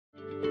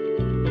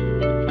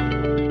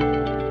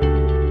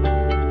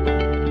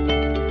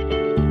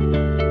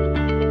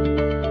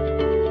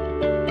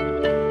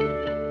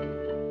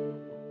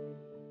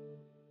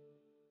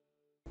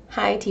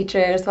Hi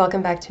teachers,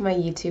 welcome back to my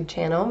YouTube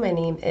channel. My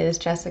name is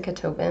Jessica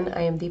Tobin.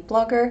 I am the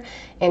blogger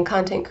and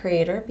content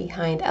creator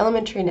behind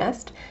Elementary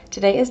Nest.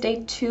 Today is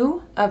day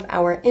 2 of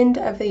our end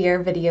of the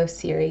year video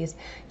series.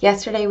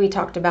 Yesterday we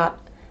talked about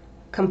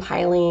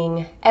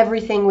compiling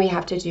everything we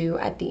have to do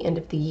at the end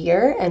of the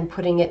year and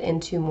putting it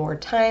into more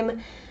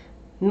time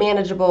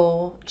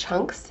manageable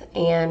chunks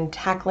and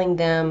tackling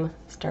them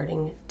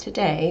starting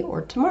today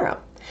or tomorrow.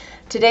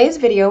 Today's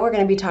video, we're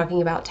going to be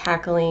talking about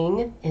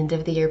tackling end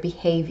of the year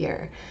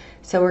behavior.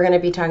 So we're going to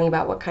be talking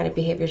about what kind of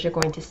behaviors you're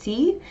going to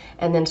see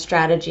and then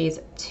strategies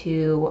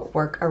to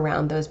work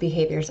around those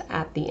behaviors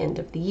at the end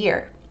of the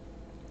year.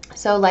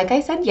 So like I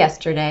said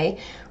yesterday,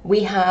 we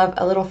have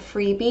a little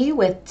freebie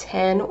with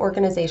 10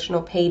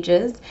 organizational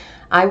pages.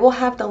 I will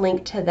have the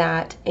link to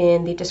that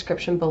in the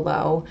description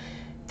below.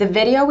 The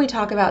video we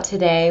talk about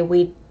today,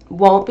 we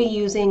won't be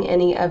using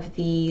any of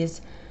these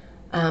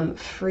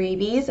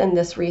freebies in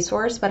this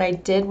resource, but I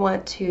did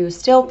want to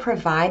still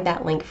provide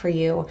that link for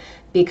you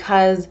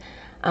because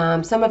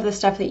some of the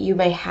stuff that you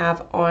may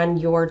have on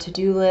your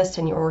to-do list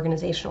and your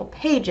organizational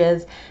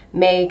pages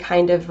may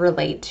kind of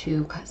relate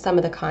to some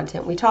of the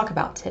content we talk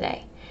about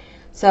today.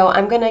 So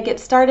I'm going to get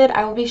started.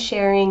 I will be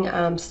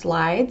sharing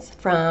slides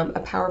from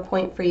a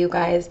PowerPoint for you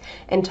guys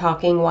and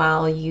talking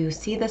while you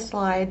see the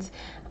slides.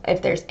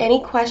 If there's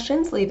any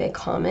questions, leave a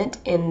comment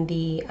in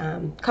the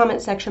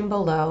comment section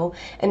below,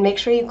 and make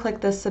sure you click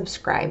the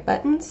subscribe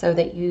button so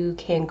that you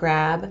can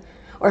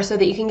so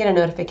that you can get a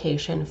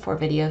notification for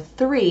video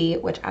 3,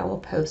 which I will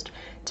post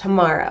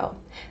tomorrow.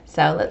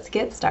 So let's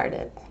get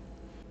started.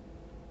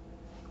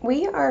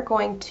 We are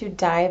going to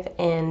dive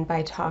in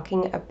by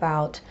talking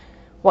about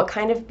what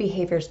kind of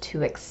behaviors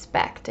to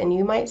expect. And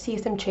you might see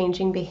some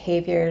changing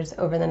behaviors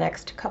over the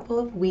next couple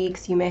of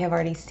weeks. You may have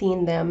already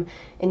seen them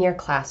in your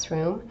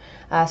classroom.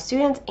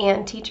 Students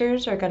and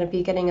teachers are going to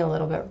be getting a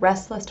little bit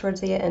restless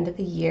towards the end of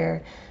the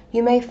year.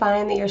 You may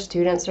find that your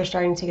students are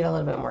starting to get a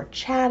little bit more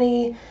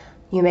chatty.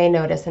 You may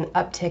notice an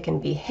uptick in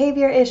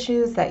behavior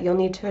issues that you'll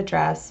need to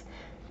address.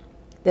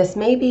 This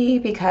may be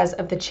because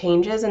of the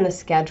changes in the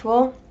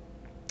schedule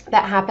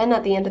that happen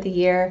at the end of the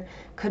year.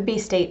 Could be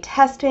state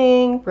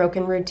testing,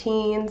 broken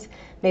routines,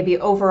 maybe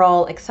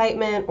overall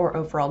excitement or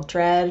overall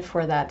dread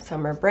for that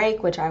summer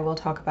break, which I will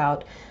talk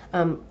about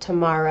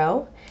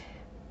tomorrow.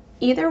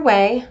 Either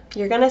way,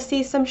 you're going to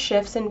see some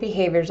shifts in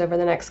behaviors over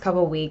the next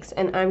couple weeks,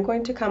 and I'm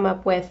going to come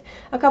up with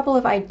a couple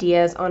of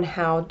ideas on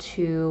how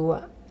to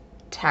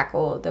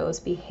tackle those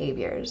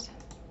behaviors.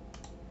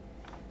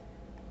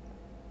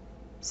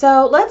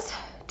 So let's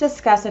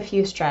discuss a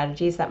few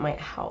strategies that might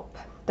help.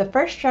 The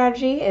first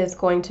strategy is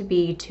going to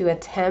be to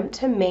attempt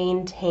to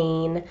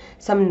maintain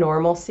some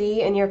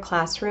normalcy in your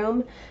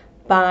classroom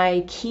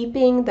by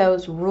keeping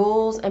those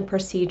rules and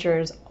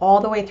procedures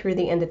all the way through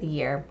the end of the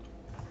year.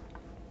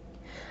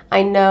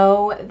 I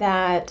know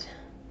that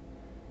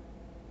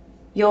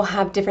you'll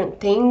have different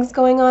things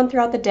going on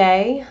throughout the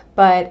day,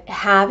 but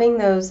having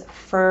those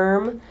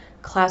firm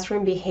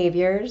classroom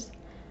behaviors,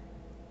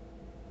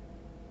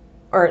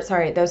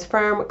 those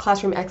firm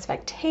classroom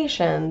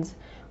expectations,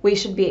 we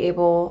should be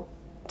able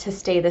to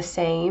stay the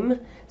same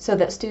so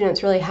that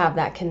students really have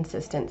that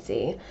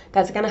consistency.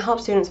 That's going to help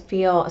students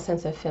feel a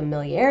sense of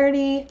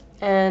familiarity,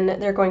 and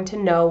they're going to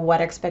know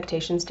what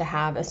expectations to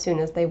have as soon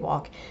as they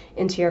walk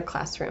into your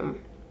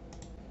classroom.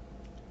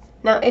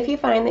 Now, if you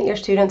find that your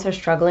students are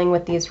struggling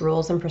with these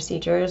rules and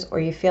procedures,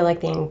 or you feel like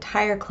the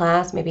entire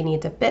class maybe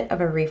needs a bit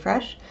of a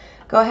refresh,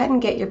 go ahead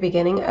and get your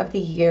beginning of the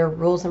year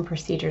rules and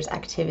procedures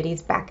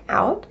activities back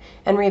out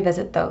and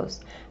revisit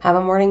those. Have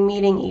a morning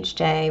meeting each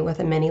day with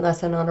a mini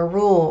lesson on a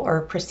rule or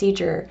a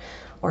procedure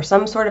or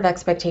some sort of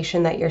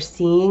expectation that you're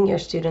seeing your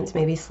students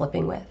maybe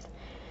slipping with.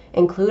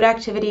 Include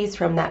activities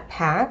from that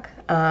pack.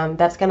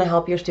 That's going to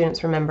help your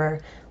students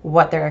remember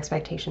what their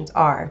expectations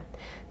are.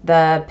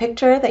 The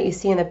picture that you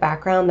see in the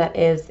background, that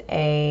is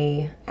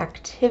an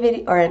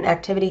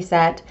activity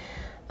set.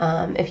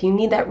 If you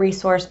need that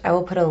resource, I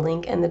will put a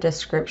link in the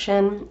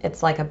description.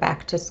 It's like a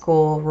back to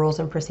school rules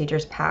and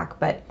procedures pack,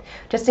 but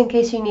just in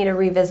case you need a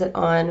revisit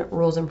on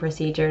rules and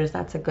procedures,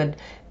 that's a good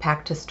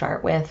pack to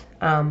start with.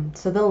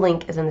 So the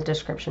link is in the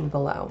description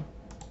below.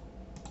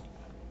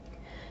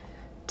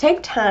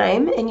 Take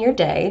time in your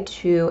day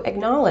to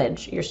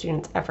acknowledge your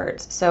students'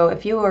 efforts. So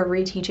if you are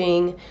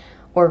reteaching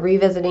or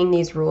revisiting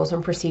these rules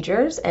and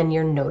procedures and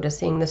you're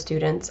noticing the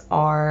students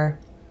are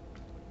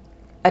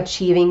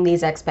achieving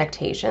these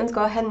expectations,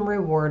 go ahead and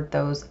reward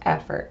those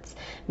efforts.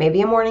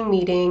 Maybe a morning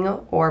meeting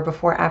or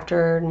before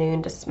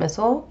afternoon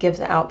dismissal gives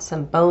out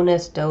some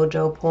bonus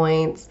dojo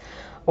points,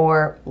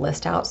 or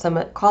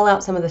call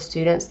out some of the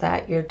students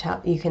that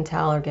you can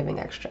tell are giving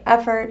extra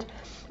effort,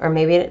 or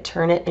maybe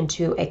turn it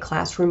into a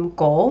classroom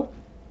goal,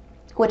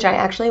 which I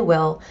actually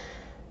will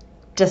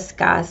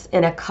discuss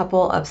in a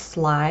couple of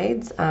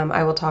slides.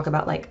 I will talk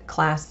about like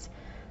class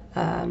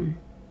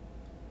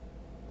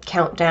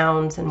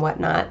countdowns and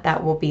whatnot.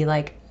 That will be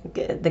like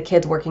the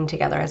kids working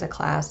together as a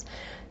class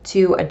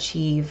to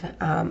achieve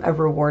a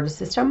reward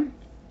system.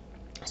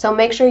 So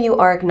make sure you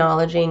are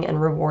acknowledging and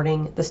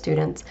rewarding the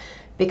students'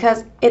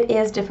 because it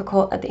is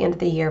difficult at the end of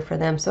the year for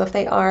them. So if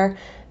they are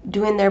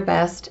doing their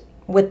best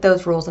with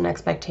those rules and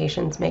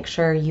expectations, make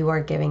sure you are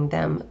giving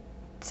them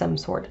some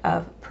sort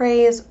of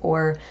praise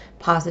or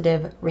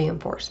positive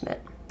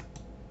reinforcement.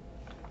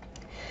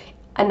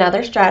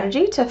 Another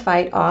strategy to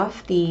fight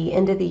off the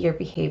end of the year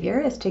behavior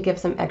is to give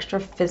some extra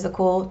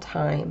physical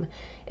time.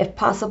 If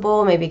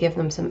possible, maybe give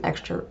them some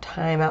extra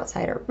time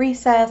outside at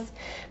recess.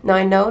 Now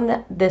I know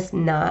that this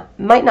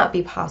might not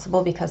be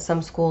possible because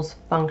some schools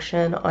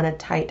function on a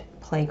tight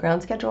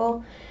playground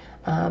schedule.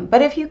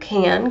 But if you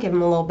can, give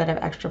them a little bit of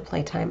extra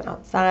playtime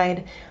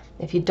outside.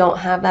 If you don't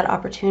have that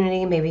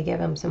opportunity, maybe give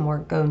them some more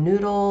Go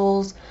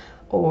Noodles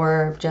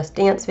or Just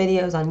Dance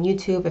videos on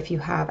YouTube if you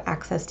have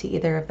access to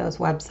either of those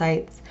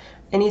websites.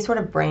 Any sort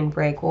of brain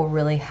break will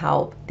really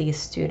help these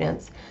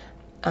students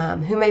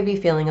who may be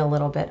feeling a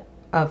little bit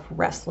of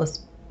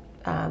restless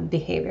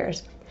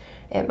behaviors.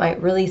 It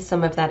might release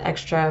some of that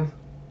extra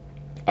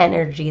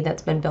energy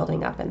that's been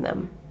building up in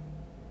them.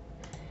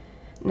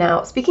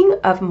 Now, speaking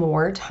of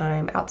more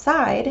time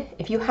outside,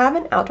 if you have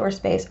an outdoor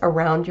space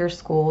around your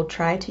school,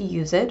 try to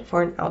use it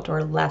for an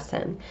outdoor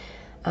lesson.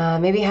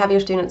 Maybe have your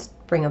students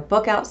bring a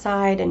book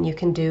outside and you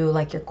can do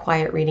like your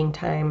quiet reading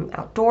time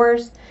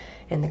outdoors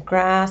in the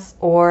grass,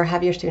 or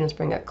have your students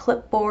bring a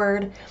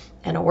clipboard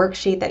and a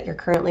worksheet that you're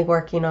currently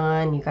working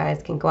on. You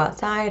guys can go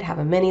outside, have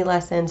a mini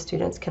lesson.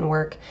 Students can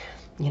work,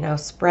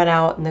 spread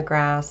out in the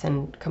grass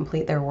and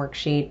complete their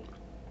worksheet.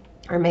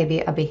 Or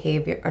maybe a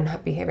behavior, or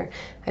not behavior,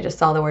 I just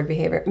saw the word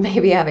behavior.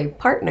 Maybe have a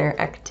partner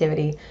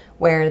activity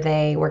where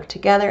they work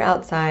together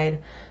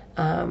outside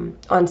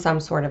on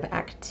some sort of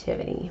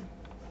activity.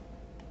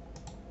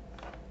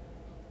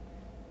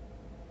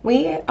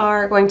 We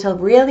are going to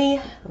really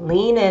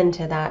lean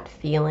into that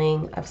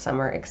feeling of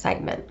summer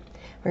excitement.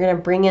 We're going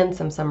to bring in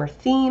some summer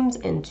themes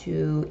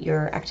into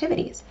your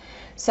activities.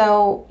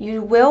 So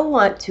you will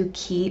want to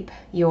keep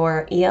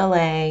your ELA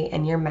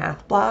and your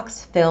math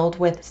blocks filled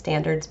with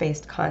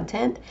standards-based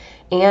content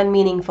and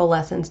meaningful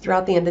lessons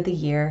throughout the end of the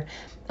year.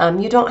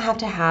 You don't have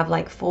to have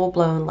like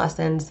full-blown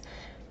lessons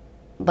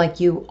like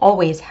you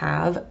always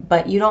have,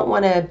 but you don't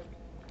want to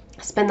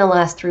spend the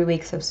last 3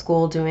 weeks of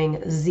school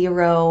doing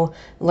zero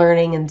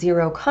learning and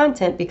zero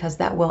content, because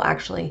that will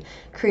actually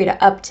create an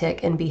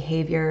uptick in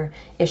behavior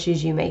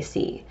issues you may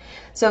see.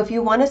 So if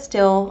you want to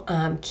still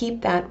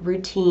keep that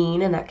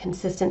routine and that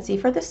consistency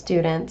for the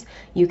students,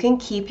 you can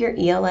keep your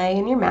ELA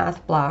and your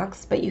math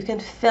blocks, but you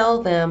can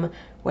fill them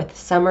with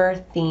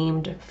summer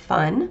themed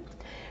fun.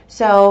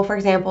 So for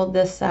example,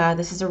 this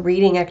is a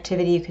reading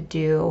activity you could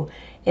do.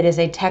 It is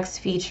a text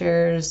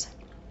features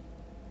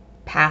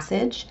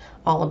passage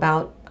all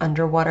about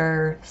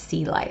underwater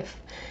sea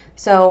life.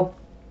 So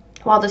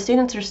while the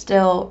students are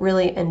still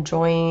really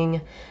enjoying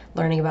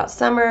learning about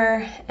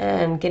summer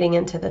and getting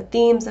into the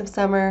themes of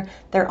summer,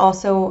 they're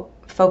also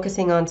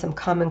focusing on some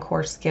Common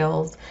Core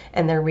skills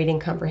and their reading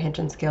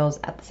comprehension skills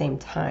at the same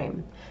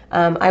time.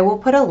 I will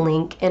put a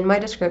link in my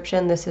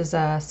description. This is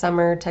a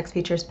summer text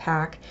features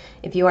pack.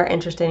 If you are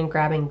interested in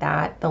grabbing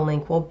that, the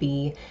link will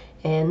be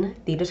in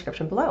the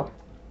description below.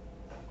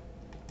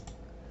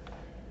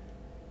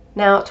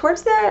 Now,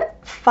 towards the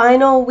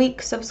final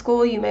weeks of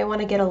school, you may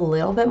want to get a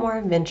little bit more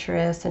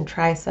adventurous and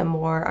try some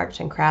more arts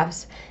and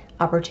crafts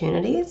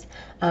opportunities.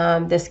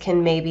 This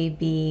can maybe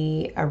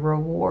be a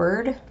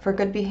reward for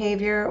good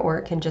behavior, or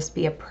it can just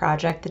be a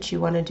project that you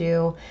want to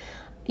do.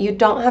 You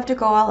don't have to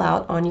go all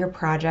out on your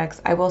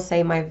projects. I will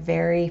say my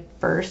very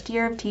first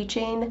year of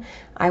teaching,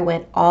 I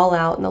went all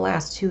out in the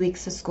last 2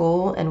 weeks of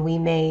school, and we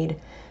made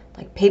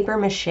like paper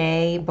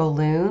mache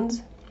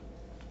balloons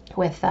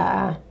with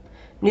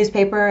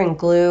newspaper and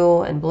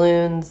glue and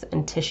balloons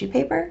and tissue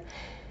paper,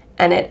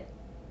 and it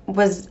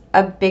was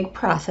a big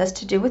process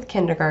to do with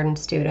kindergarten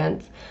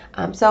students.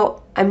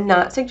 So I'm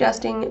not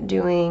suggesting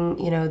doing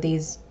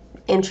these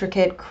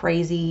intricate,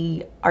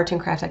 crazy art and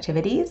craft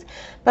activities,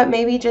 but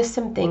maybe just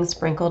some things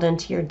sprinkled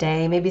into your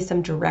day, maybe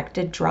some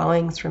directed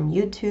drawings from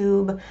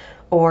YouTube,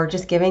 or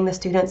just giving the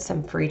students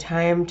some free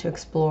time to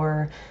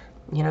explore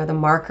the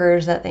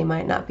markers that they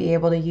might not be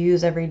able to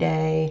use every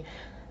day.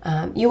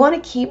 You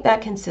want to keep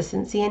that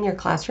consistency in your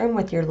classroom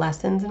with your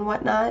lessons and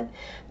whatnot,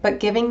 but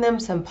giving them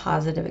some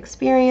positive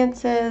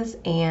experiences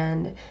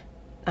and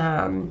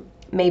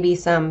maybe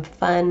some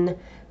fun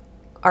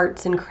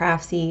arts and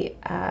craftsy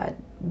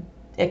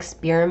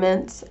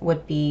experiments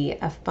would be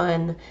a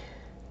fun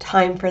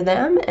time for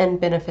them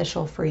and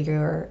beneficial for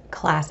your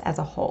class as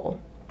a whole.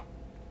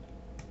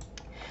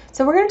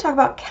 So we're going to talk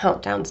about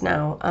countdowns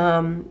now.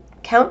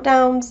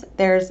 Countdowns,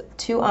 there's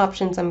 2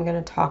 options I'm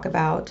going to talk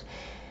about.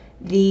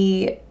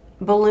 The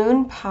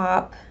balloon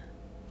pop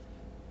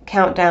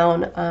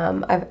countdown,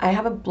 I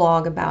have a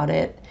blog about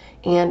it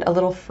and a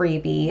little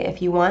freebie.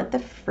 If you want the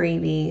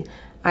freebie,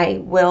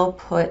 I will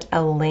put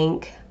a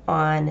link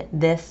on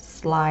this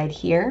slide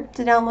here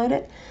to download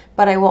it,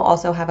 but I will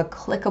also have a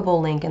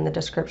clickable link in the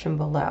description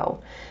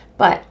below.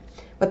 But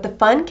with the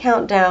fun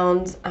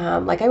countdowns,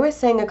 like I was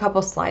saying a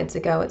couple slides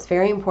ago, it's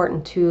very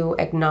important to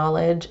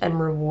acknowledge and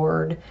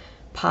reward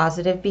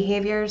positive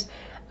behaviors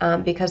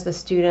because the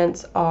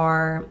students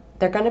are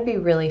they're going to be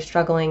really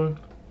struggling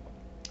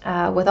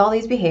with all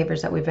these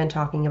behaviors that we've been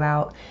talking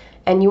about,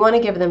 and you want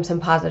to give them some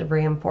positive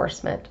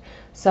reinforcement.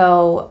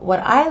 So what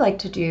I like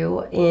to do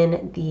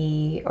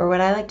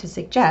what I like to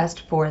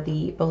suggest for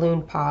the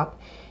balloon pop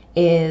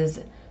is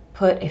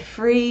put a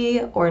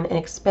free or an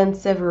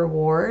inexpensive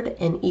reward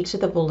in each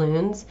of the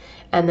balloons,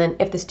 and then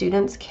if the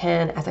students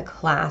can, as a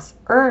class,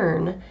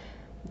 earn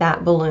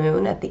that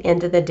balloon at the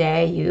end of the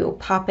day, you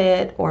pop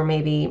it, or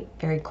maybe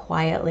very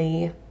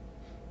quietly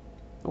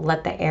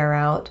let the air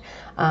out,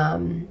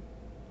 and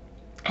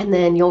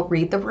then you'll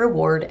read the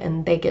reward,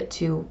 and they get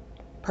to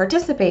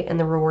participate in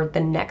the reward the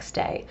next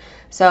day.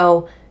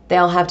 So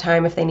they'll have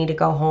time, if they need to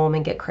go home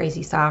and get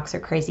crazy socks or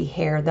crazy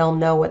hair, they'll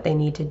know what they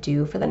need to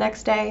do for the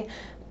next day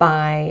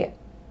by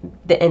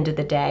the end of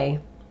the day,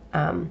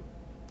 on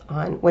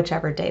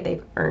whichever day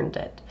they've earned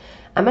it.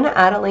 I'm going to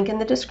add a link in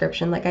the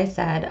description. Like I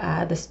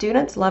said, the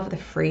students love the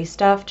free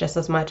stuff just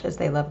as much as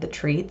they love the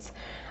treats.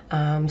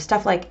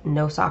 Stuff like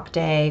no sock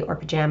day or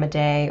pajama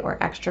day or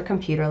extra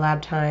computer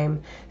lab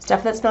time,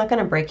 stuff that's not going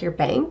to break your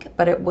bank,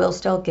 but it will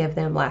still give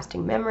them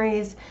lasting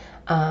memories,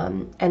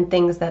 and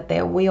things that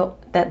they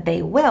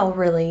will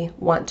really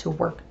want to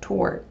work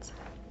towards.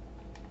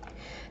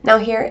 Now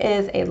here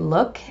is a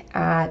look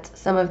at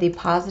some of the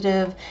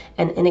positive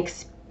and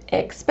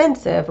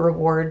inexpensive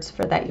rewards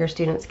for that your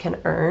students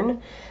can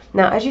earn.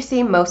 Now, as you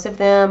see, most of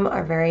them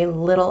are very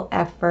little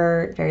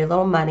effort, very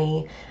little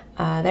money.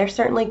 They're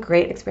certainly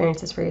great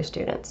experiences for your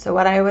students. So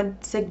what I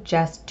would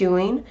suggest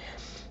doing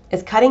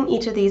is cutting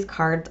each of these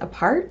cards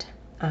apart.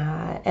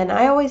 And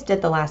I always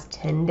did the last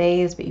 10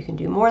 days, but you can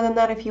do more than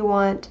that if you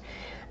want.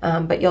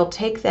 But you'll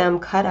take them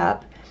cut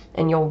up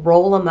and you'll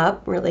roll them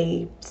up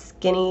really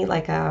skinny,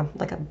 like a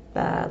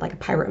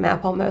pirate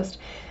map almost,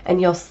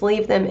 and you'll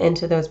sleeve them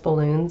into those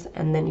balloons,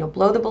 and then you'll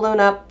blow the balloon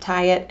up,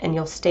 tie it, and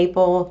you'll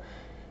staple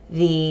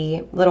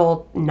the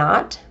little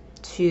knot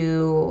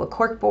to a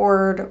cork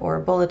board or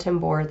a bulletin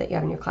board that you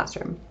have in your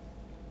classroom.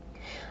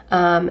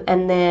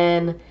 And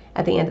then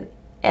at the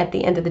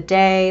end of the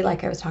day,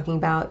 like I was talking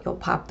about, you'll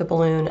pop the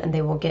balloon and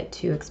they will get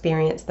to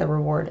experience the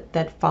reward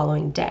that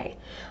following day.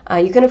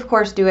 You can, of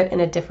course, do it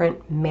in a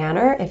different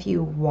manner if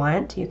you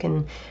want. You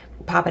can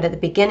pop it at the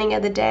beginning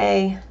of the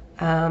day,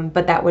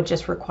 but that would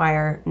just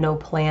require no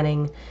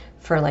planning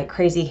for like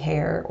crazy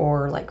hair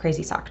or like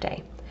crazy sock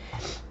day.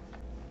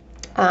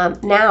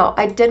 Now,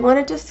 I did want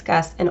to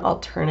discuss an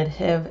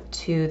alternative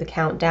to the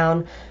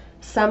countdown.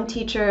 Some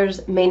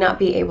teachers may not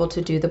be able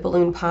to do the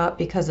balloon pop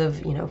because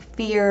of,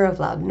 fear of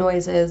loud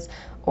noises,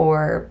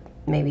 or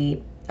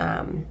maybe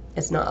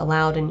it's not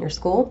allowed in your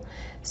school.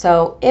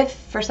 So if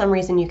for some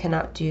reason you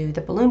cannot do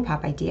the balloon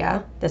pop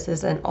idea, this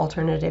is an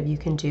alternative you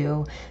can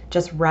do,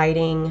 just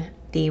writing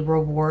the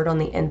reward on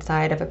the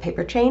inside of a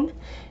paper chain,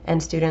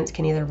 and students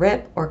can either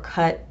rip or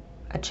cut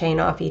a chain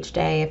off each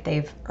day if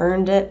they've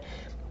earned it.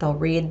 They'll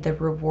read the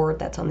reward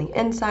that's on the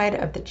inside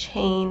of the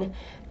chain,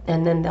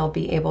 and then they'll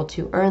be able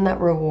to earn that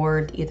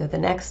reward either the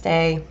next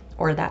day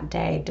or that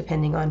day,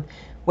 depending on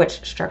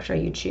which structure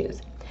you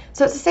choose.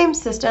 So it's the same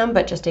system,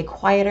 but just a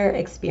quieter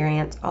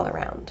experience all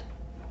around.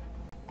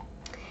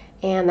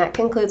 And that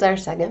concludes our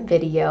second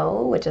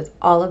video, which is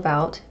all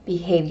about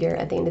behavior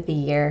at the end of the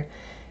year.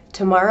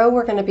 Tomorrow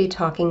we're going to be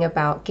talking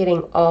about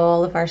getting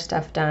all of our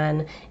stuff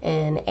done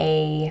in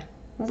a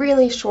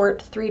really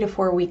short 3 to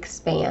 4 week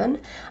span.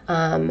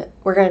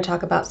 We're going to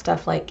talk about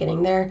stuff like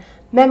getting their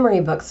memory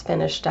books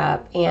finished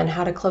up and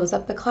how to close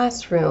up the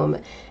classroom.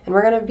 And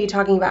we're going to be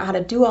talking about how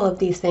to do all of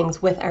these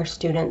things with our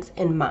students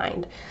in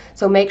mind.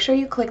 So make sure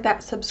you click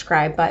that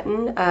subscribe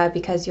button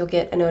because you'll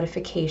get a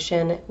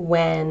notification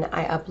when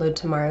I upload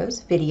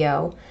tomorrow's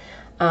video.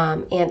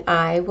 And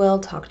I will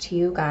talk to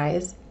you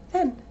guys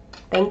then.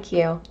 Thank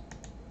you.